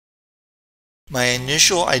My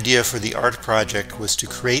initial idea for the art project was to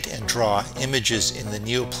create and draw images in the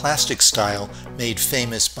neoplastic style made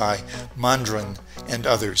famous by Mandren and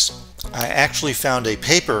others. I actually found a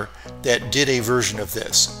paper that did a version of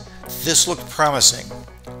this. This looked promising.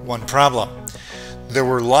 One problem: there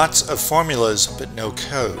were lots of formulas but no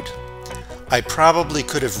code. I probably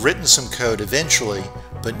could have written some code eventually,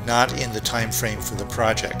 but not in the time frame for the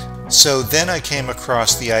project. So then I came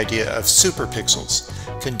across the idea of superpixels,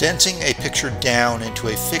 condensing a picture down into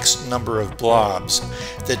a fixed number of blobs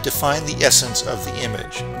that define the essence of the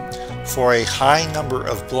image. For a high number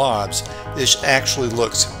of blobs, this actually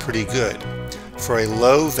looks pretty good. For a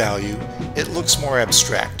low value, it looks more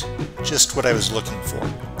abstract, just what I was looking for.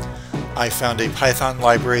 I found a Python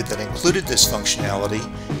library that included this functionality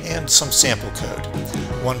and some sample code.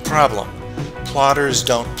 One problem: plotters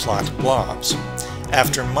don't plot blobs.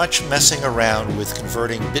 After much messing around with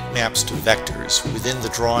converting bitmaps to vectors within the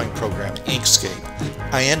drawing program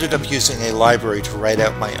Inkscape, I ended up using a library to write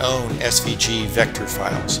out my own SVG vector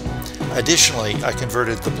files. Additionally, I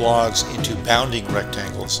converted the blobs into bounding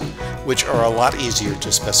rectangles, which are a lot easier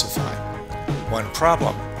to specify. One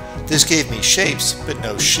problem: this gave me shapes but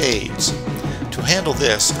no shades. To handle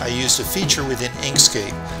this, I used a feature within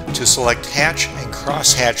Inkscape to select hatch and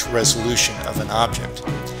crosshatch resolution of an object.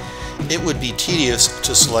 It would be tedious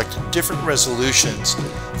to select different resolutions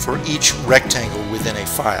for each rectangle within a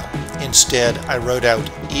file. Instead, I wrote out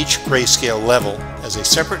each grayscale level as a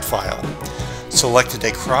separate file, selected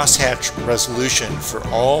a crosshatch resolution for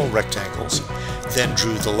all rectangles, then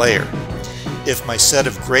drew the layer. If my set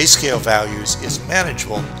of grayscale values is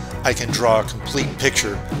manageable, I can draw a complete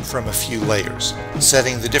picture from a few layers.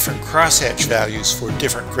 Setting the different crosshatch values for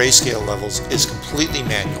different grayscale levels is completely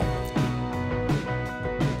manual.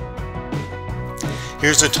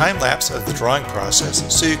 Here's a time lapse of the drawing process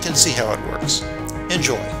so you can see how it works.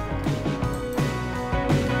 Enjoy!